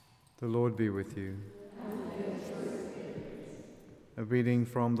The Lord be with you. A reading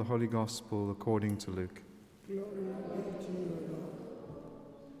from the Holy Gospel according to Luke. Glory be to you, O God.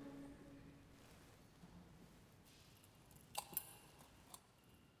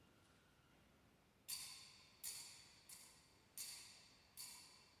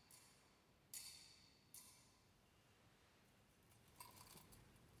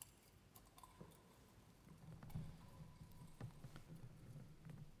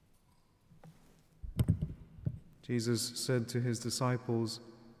 Jesus said to his disciples,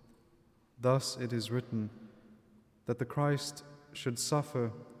 "Thus it is written, that the Christ should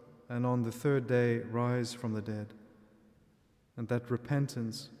suffer and on the third day rise from the dead, and that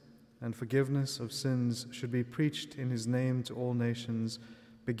repentance and forgiveness of sins should be preached in his name to all nations,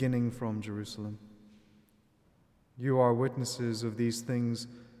 beginning from Jerusalem. You are witnesses of these things,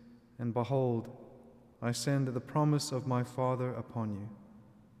 and behold, I send the promise of my Father upon you.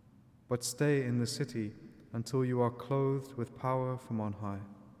 But stay in the city until you are clothed with power from on high."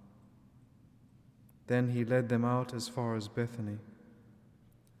 Then he led them out as far as Bethany,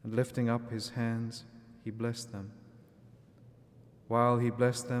 and lifting up his hands, he blessed them. While he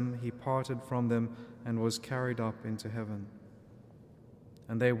blessed them, he parted from them and was carried up into heaven.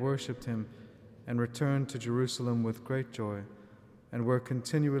 And they worshipped him and returned to Jerusalem with great joy, and were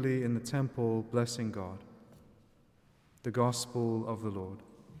continually in the temple blessing God. The Gospel of the Lord.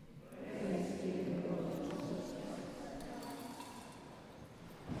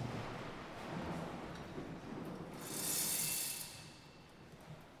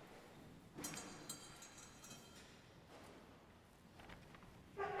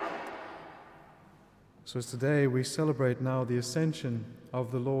 So today we celebrate now the ascension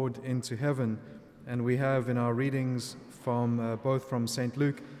of the Lord into heaven, and we have in our readings from both from St.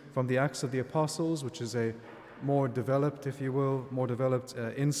 Luke, from the Acts of the Apostles, which is a more developed, if you will,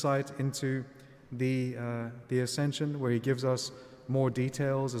 insight into the ascension, where he gives us more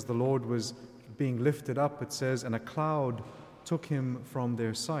details as the Lord was being lifted up, it says, and a cloud took him from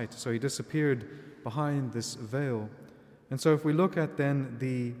their sight. So he disappeared behind this veil. And so if we look at then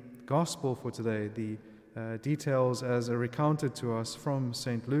the Gospel for today, the details as are recounted to us from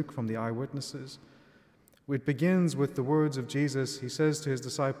St. Luke, from the eyewitnesses. It begins with the words of Jesus. He says to his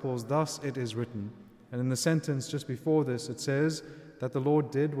disciples, "Thus it is written." And in the sentence just before this, it says that the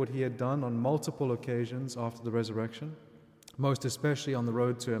Lord did what he had done on multiple occasions after the resurrection, most especially on the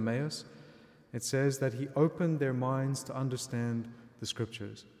road to Emmaus. It says that he opened their minds to understand the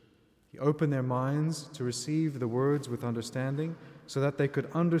Scriptures. He opened their minds to receive the words with understanding so that they could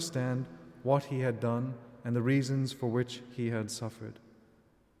understand what he had done and the reasons for which he had suffered.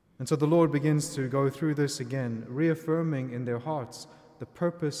 And so the Lord begins to go through this again, reaffirming in their hearts the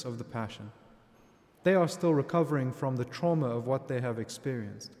purpose of the Passion. They are still recovering from the trauma of what they have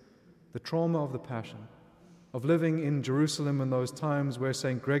experienced, the trauma of the Passion, of living in Jerusalem in those times where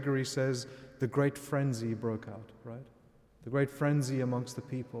St. Gregory says the great frenzy broke out, right? The great frenzy amongst the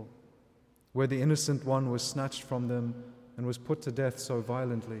people, where the innocent one was snatched from them and was put to death so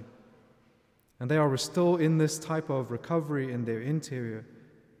violently. And they are still in this type of recovery in their interior.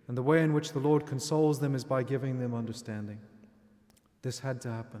 And the way in which the Lord consoles them is by giving them understanding. This had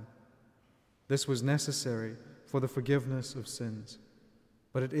to happen. This was necessary for the forgiveness of sins.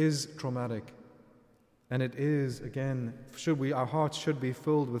 But it is traumatic. And it is, again, our hearts should be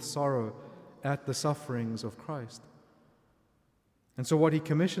filled with sorrow at the sufferings of Christ. And so what he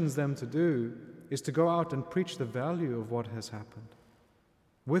commissions them to do is to go out and preach the value of what has happened,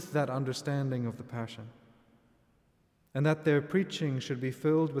 with that understanding of the Passion. And that their preaching should be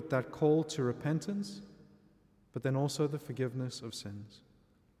filled with that call to repentance, but then also the forgiveness of sins.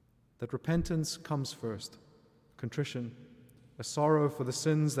 That repentance comes first, contrition, a sorrow for the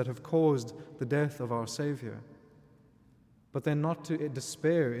sins that have caused the death of our Savior. But then not to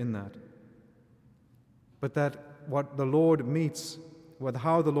despair in that, but that what the Lord meets,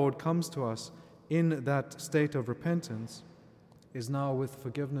 how the Lord comes to us in that state of repentance, is now with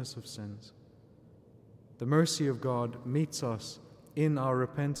forgiveness of sins. The mercy of God meets us in our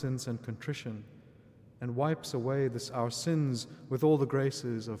repentance and contrition and wipes away our sins with all the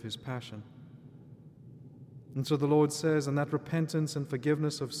graces of his Passion. And so the Lord says, and that repentance and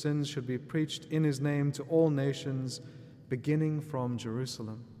forgiveness of sins should be preached in his name to all nations, beginning from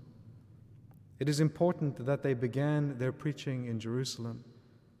Jerusalem. It is important that they began their preaching in Jerusalem.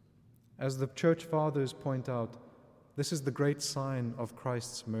 As the church fathers point out, this is the great sign of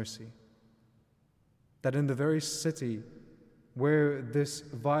Christ's mercy. That in the very city where this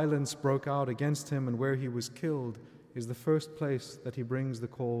violence broke out against him and where he was killed is the first place that he brings the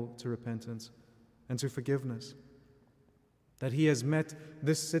call to repentance and to forgiveness. that he has met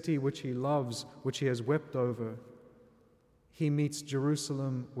this city which he loves, which he has wept over. He meets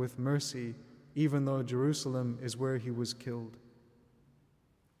Jerusalem with mercy, even though Jerusalem is where he was killed.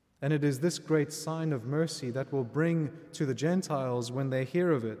 And it is this great sign of mercy that will bring to the Gentiles, when they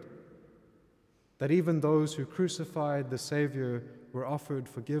hear of it, that even those who crucified the Savior were offered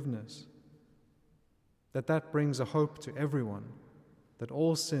forgiveness, that brings a hope to everyone, that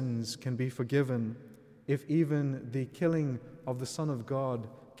all sins can be forgiven if even the killing of the Son of God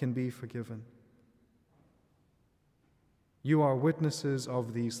can be forgiven. You are witnesses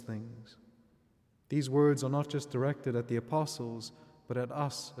of these things. These words are not just directed at the apostles, but at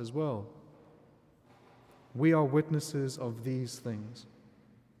us as well. We are witnesses of these things,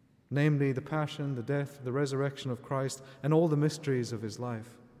 namely the passion, the death, the resurrection of Christ, and all the mysteries of his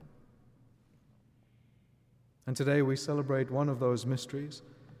life. And today we celebrate one of those mysteries,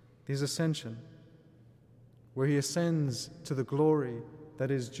 his ascension, where he ascends to the glory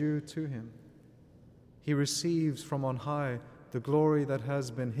that is due to him. He receives from on high the glory that has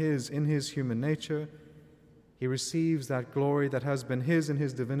been his in his human nature. He receives that glory that has been his in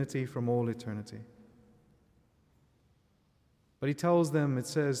his divinity from all eternity. But he tells them, it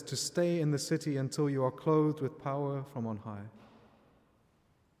says, to stay in the city until you are clothed with power from on high.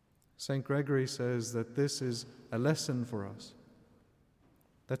 St. Gregory says that this is a lesson for us,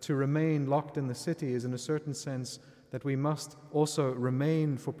 that to remain locked in the city is in a certain sense that we must also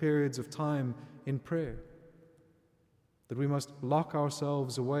remain for periods of time in prayer, that we must lock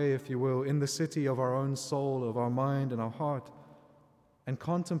ourselves away, if you will, in the city of our own soul, of our mind and our heart, and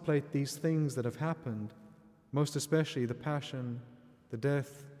contemplate these things that have happened, most especially the passion, the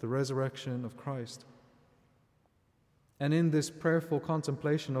death, the resurrection of Christ. And in this prayerful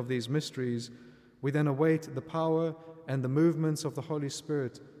contemplation of these mysteries, we then await the power and the movements of the Holy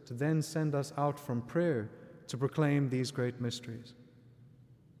Spirit to then send us out from prayer to proclaim these great mysteries.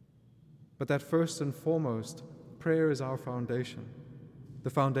 But that first and foremost, prayer is our foundation, the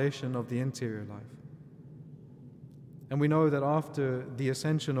foundation of the interior life. And we know that after the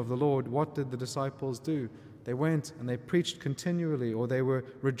ascension of the Lord, what did the disciples do? They went and they preached continually, or they were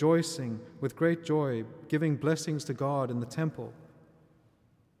rejoicing with great joy, giving blessings to God in the temple,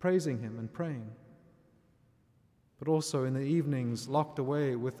 praising him and praying. But also in the evenings, locked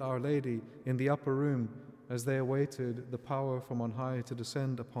away with Our Lady in the upper room as they awaited the power from on high to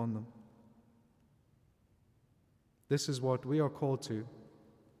descend upon them. This is what we are called to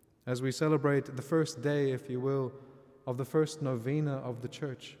as we celebrate the first day, if you will, of the first novena of the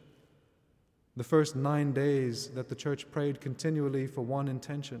Church. The first 9 days that the Church prayed continually for one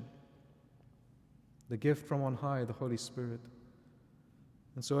intention, the gift from on high, the Holy Spirit.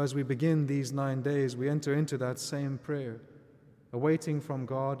 And so as we begin these 9 days, we enter into that same prayer, awaiting from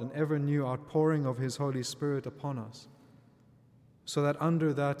God an ever new outpouring of his Holy Spirit upon us, so that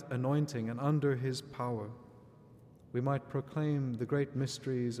under that anointing and under his power, we might proclaim the great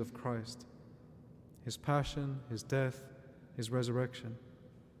mysteries of Christ, his passion, his death, his resurrection.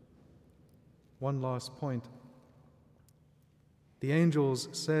 One last point. The angels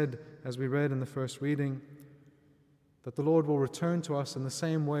said, as we read in the first reading, that the Lord will return to us in the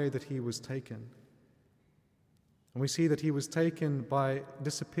same way that he was taken. And we see that he was taken by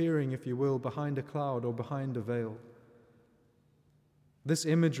disappearing, if you will, behind a cloud or behind a veil. This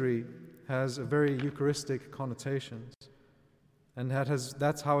imagery has a very Eucharistic connotations, and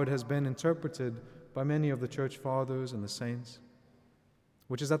that's how it has been interpreted by many of the church fathers and the saints,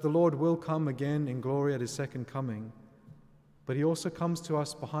 which is that the Lord will come again in glory at his second coming, but he also comes to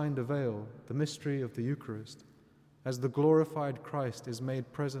us behind a veil, the mystery of the Eucharist, as the glorified Christ is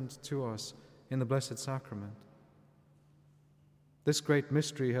made present to us in the Blessed Sacrament. This great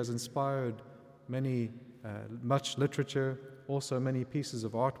mystery has inspired much literature, also many pieces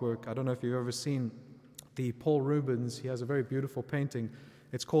of artwork. I don't know if you've ever seen the Paul Rubens. He has a very beautiful painting.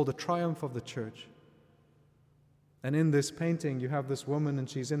 It's called The Triumph of the Church. And in this painting, you have this woman, and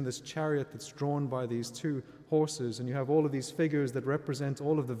she's in this chariot that's drawn by these 2 horses, and you have all of these figures that represent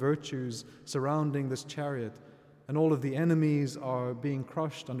all of the virtues surrounding this chariot, and all of the enemies are being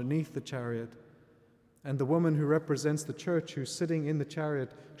crushed underneath the chariot. And the woman who represents the church, who's sitting in the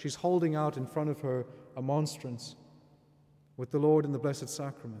chariot, she's holding out in front of her a monstrance with the Lord in the Blessed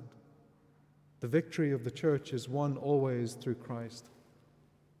Sacrament. The victory of the church is won always through Christ.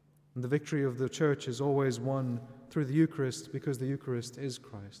 And the victory of the church is always won through the Eucharist, because the Eucharist is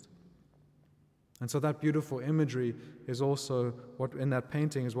Christ. And so that beautiful imagery is also what in that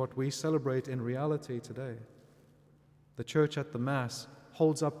painting is what we celebrate in reality today. The church at the Mass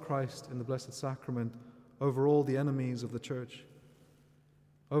holds up Christ in the Blessed Sacrament over all the enemies of the church,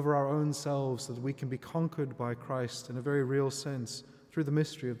 over our own selves so that we can be conquered by Christ in a very real sense through the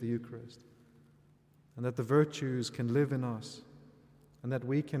mystery of the Eucharist, and that the virtues can live in us, and that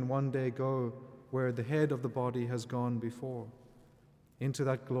we can one day go where the head of the body has gone before, into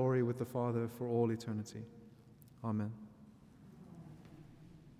that glory with the Father for all eternity. Amen.